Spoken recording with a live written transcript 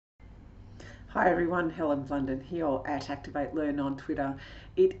Hi everyone, Helen London here at Activate Learn on Twitter.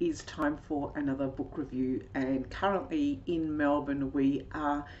 It is time for another book review, and currently in Melbourne we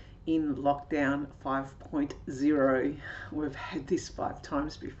are in lockdown 5.0. We've had this 5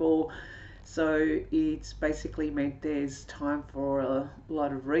 times before, so it's basically meant there's time for a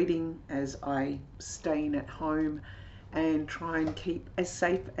lot of reading as I stay in at home and try and keep as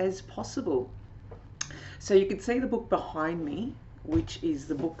safe as possible. So you can see the book behind me, which is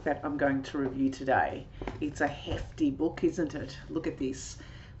the book that I'm going to review today. It's a hefty book, isn't it? Look at this.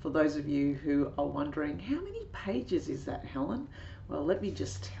 For those of you who are wondering, how many pages is that, Helen? Well, let me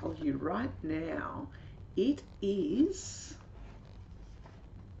just tell you right now. It is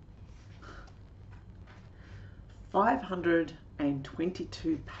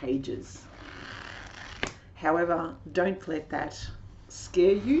 522 pages. However, don't let that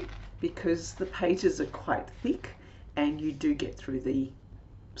scare you, because the pages are quite thick and you do get through the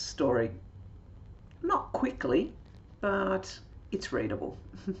story not quickly, but it's readable.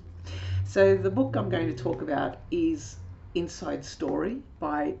 So the book I'm going to talk about is Inside Story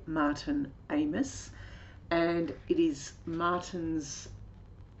by Martin Amis, and it is Martin's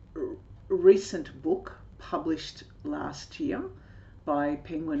recent book published last year by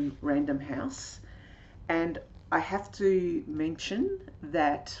Penguin Random House. And I have to mention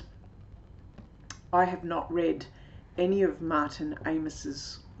that I have not read any of Martin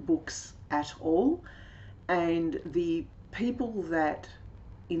Amis's books at all, and the people that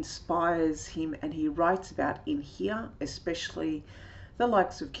inspires him and he writes about in here, especially the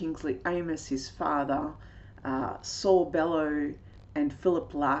likes of Kingsley Amis, his father, Saul Bellow, and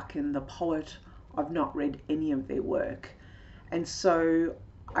Philip Larkin, the poet, I've not read any of their work. And so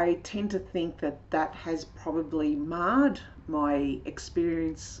I tend to think that that has probably marred my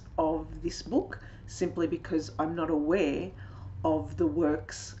experience of this book, simply because I'm not aware of the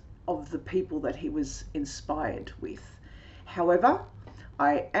works of the people that he was inspired with. However,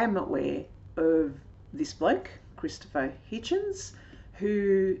 I am aware of this bloke, Christopher Hitchens,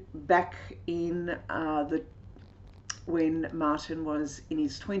 who back in when Martin was in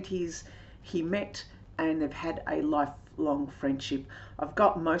his 20s, he met and they've had a lifelong friendship. I've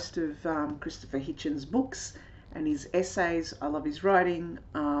got most of Christopher Hitchens' books and his essays. I love his writing.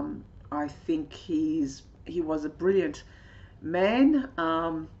 I think he was a brilliant man,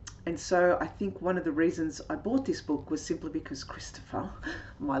 and so I think one of the reasons I bought this book was simply because Christopher,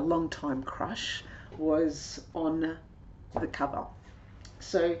 my longtime crush, was on the cover.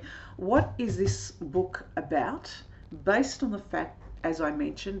 So what is this book about? Based on the fact, as I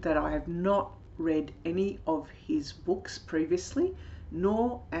mentioned, that I have not read any of his books previously,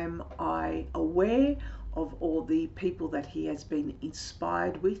 nor am I aware of all the people that he has been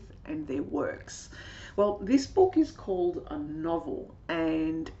inspired with and their works. Well, this book is called a novel,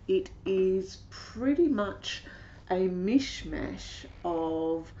 and it is pretty much a mishmash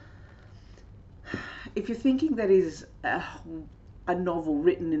of, if you're thinking that is a novel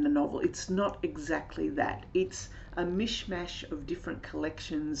written in a novel, it's not exactly that. It's a mishmash of different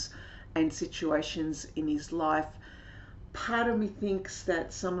collections and situations in his life. Part of me thinks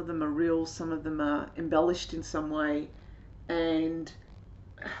that some of them are real, some of them are embellished in some way. And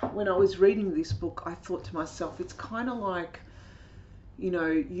when I was reading this book, I thought to myself, it's kind of like,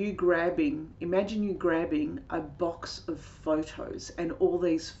 imagine you grabbing a box of photos, and all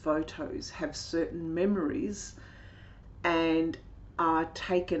these photos have certain memories and are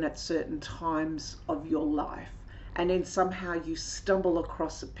taken at certain times of your life. And then somehow you stumble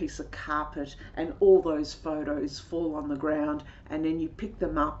across a piece of carpet and all those photos fall on the ground, and then you pick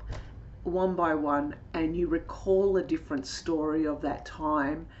them up one by one and you recall a different story of that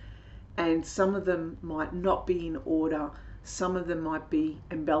time. And some of them might not be in order, some of them might be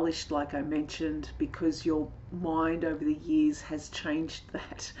embellished, like I mentioned, because your mind over the years has changed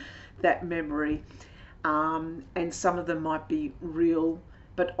that memory. And some of them might be real,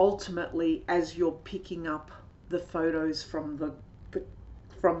 but ultimately, as you're picking up the photos from the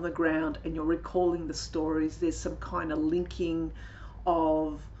ground and you're recalling the stories, there's some kind of linking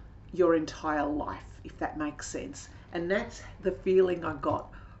of your entire life, if that makes sense. And that's the feeling I got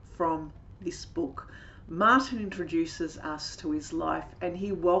from this book. Martin introduces us to his life and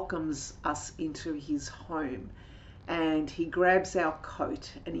he welcomes us into his home, and he grabs our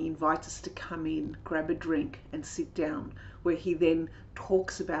coat and he invites us to come in, grab a drink and sit down, where he then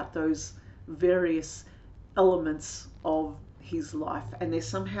talks about those various elements of his life, and they're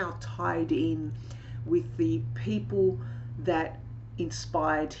somehow tied in with the people that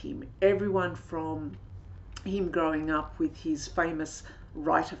inspired him. Everyone from him growing up with his famous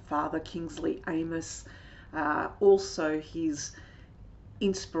writer father, Kingsley Amis, also his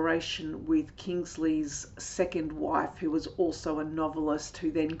inspiration with Kingsley's second wife, who was also a novelist,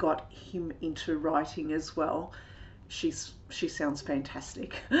 who then got him into writing as well. She sounds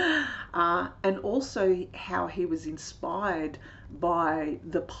fantastic. And also how he was inspired by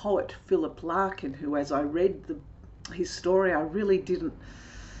the poet Philip Larkin, who, as I read his story, I really didn't.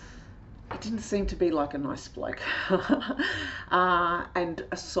 It didn't seem to be like a nice bloke. And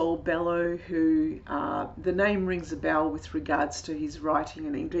Saul Bellow, who the name rings a bell with regards to his writing,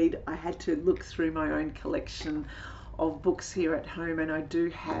 and indeed I had to look through my own collection of books here at home, and I do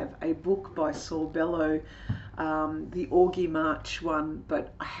have a book by Saul Bellow, the Augie March one,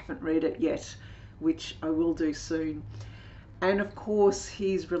 but I haven't read it yet, which I will do soon. And of course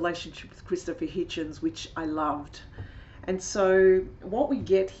his relationship with Christopher Hitchens, which I loved. And so what we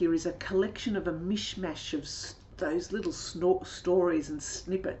get here is a collection of a mishmash of those little stories and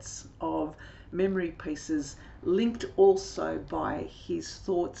snippets of memory pieces, linked also by his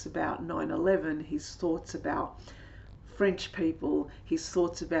thoughts about 9/11, his thoughts about French people, his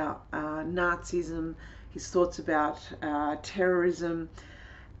thoughts about Nazism, his thoughts about terrorism,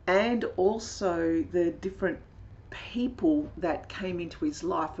 and also the different people that came into his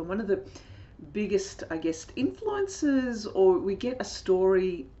life. And one of the biggest, I guess, influences, or we get a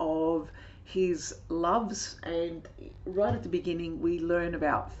story of his loves, and right at the beginning we learn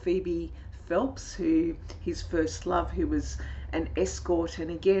about Phoebe Phelps, who his first love, who was an escort. And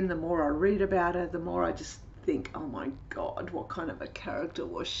again, the more I read about her, the more I just think, oh my God, what kind of a character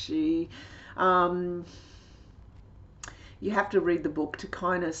was she? You have to read the book to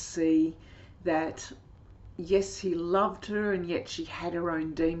kind of see that yes, he loved her, and yet she had her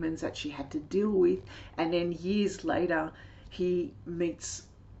own demons that she had to deal with. And then years later, he meets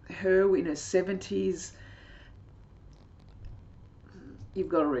her in her 70s. You've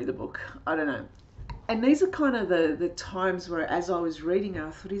got to read the book. I don't know. And these are kind of the times where, as I was reading it,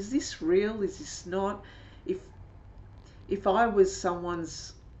 I thought, is this real? Is this not? If I was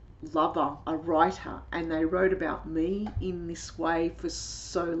someone's lover, a writer, and they wrote about me in this way for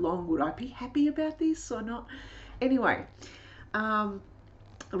so long, would I be happy about this or not? Anyway,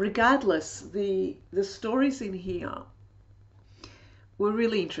 regardless, the stories in here were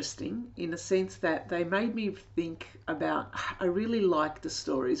really interesting in the sense that they made me think about, I really like the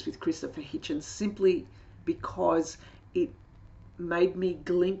stories with Christopher Hitchens simply because it made me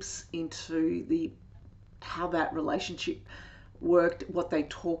glimpse into how that relationship worked, what they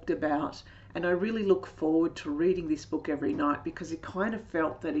talked about. And I really look forward to reading this book every night, because it kind of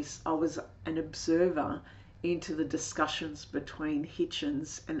felt that I was an observer into the discussions between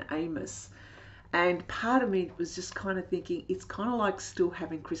Hitchens and Amos. And part of me was just kind of thinking, it's kind of like still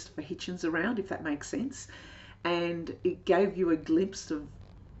having Christopher Hitchens around, if that makes sense. And it gave you a glimpse of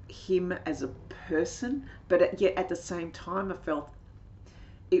him as a person, but yet at the same time I felt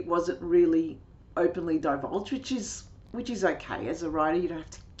it wasn't really openly divulged, which is okay. As a writer, you don't have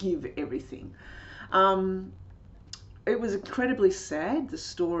to give everything. It was incredibly sad, the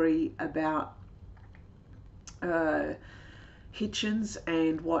story about Hitchens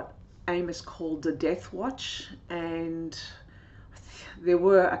and what Amos called the death watch. And there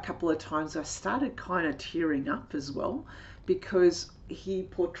were a couple of times I started kind of tearing up as well, because he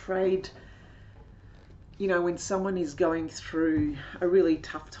portrayed, when someone is going through a really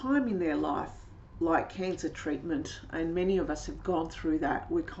tough time in their life, like cancer treatment, and many of us have gone through that,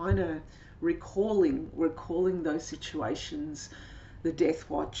 we're kind of recalling those situations, the death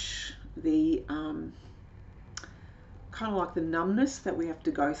watch, the kind of like the numbness that we have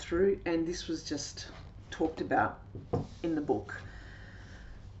to go through. And this was just talked about in the book.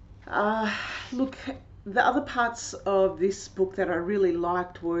 Look, the other parts of this book that I really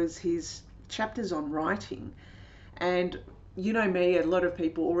liked was his chapters on writing. And you know me, a lot of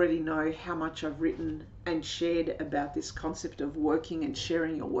people already know how much I've written and shared about this concept of working and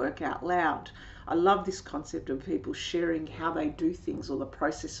sharing your work out loud. I love this concept of people sharing how they do things or the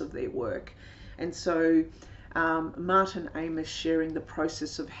process of their work. And so Martin Amos sharing the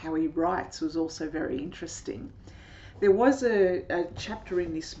process of how he writes was also very interesting. There was a chapter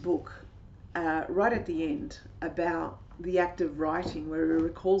in this book right at the end about the act of writing, where he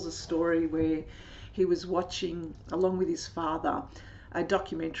recalls a story where he was watching, along with his father, a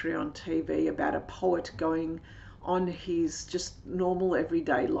documentary on TV about a poet going on his just normal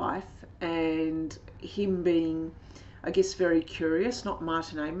everyday life, and him being, I guess, very curious, not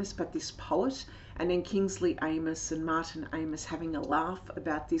Martin Amos, but this poet, and then Kingsley Amos and Martin Amos having a laugh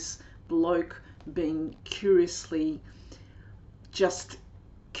about this bloke being curiously, just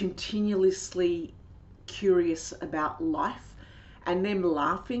continuously curious about life, and them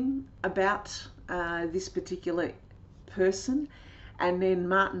laughing about this particular person. And then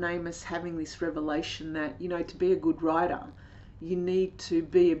Martin Amos having this revelation that, you know, to be a good writer, you need to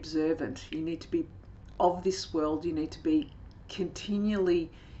be observant, you need to be of this world, you need to be continually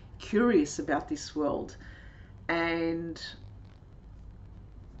curious about this world. And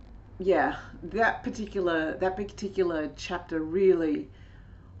yeah, that particular chapter really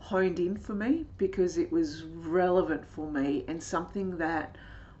honed in for me because it was relevant for me and something that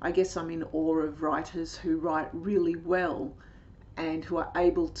I guess I'm in awe of writers who write really well and who are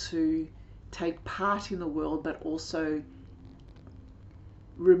able to take part in the world but also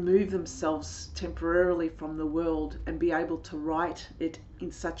remove themselves temporarily from the world and be able to write it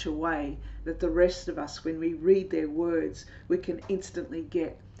in such a way that the rest of us, when we read their words, we can instantly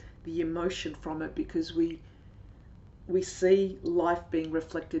get the emotion from it because we see life being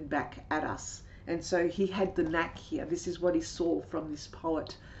reflected back at us. And so he had the knack here. This is what he saw from this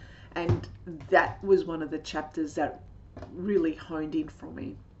poet. And that was one of the chapters that really honed in for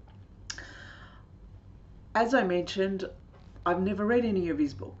me. As I mentioned, I've never read any of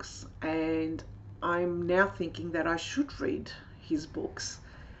his books, and I'm now thinking that I should read his books,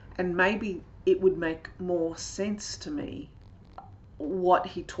 and maybe it would make more sense to me what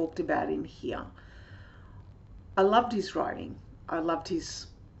he talked about in here. I loved his writing. I loved his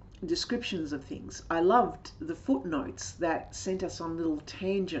descriptions of things. I loved the footnotes that sent us on little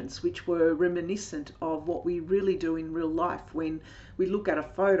tangents which were reminiscent of what we really do in real life when we look at a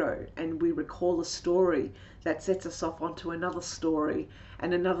photo and we recall a story that sets us off onto another story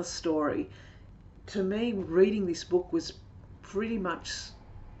and another story. To me, reading this book was pretty much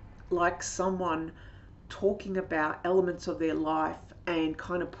like someone talking about elements of their life and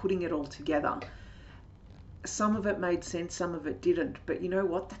kind of putting it all together. Some of it made sense, some of it didn't, but you know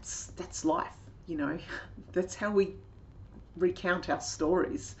what? That's life, you know. That's how we recount our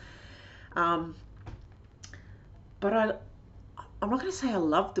stories. But I'm not going to say I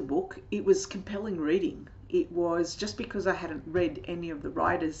loved the book. It was compelling reading. It was just because I hadn't read any of the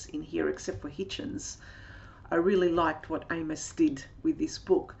writers in here except for Hitchens. I really liked what Amos did with this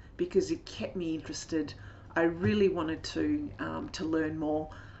book because it kept me interested. I really wanted to learn more.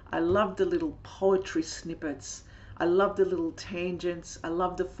 I love the little poetry snippets. I love the little tangents. I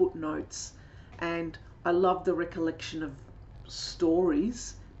love the footnotes. And I love the recollection of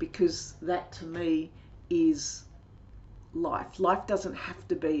stories because that to me is life. Life doesn't have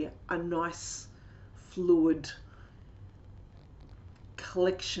to be a nice, fluid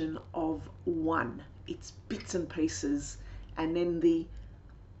collection of one. It's bits and pieces, and then the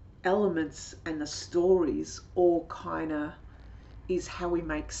elements and the stories all kind of is how we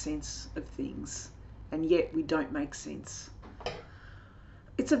make sense of things, and yet we don't make sense.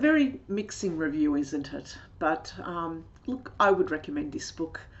 It's a very mixing review, isn't it? But look, I would recommend this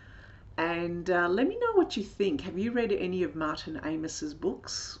book, and let me know what you think. Have you read any of Martin Amos's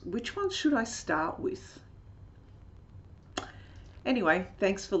books? Which one should I start with? Anyway,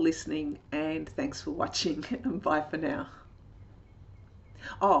 thanks for listening and thanks for watching. Bye for now.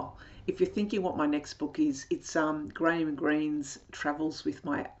 Oh, if you're thinking what my next book is, it's Graham Greene's Travels with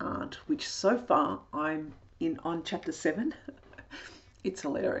My Aunt, which so far I'm on chapter 7. It's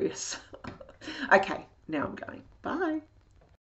hilarious. Okay, now I'm going. Bye.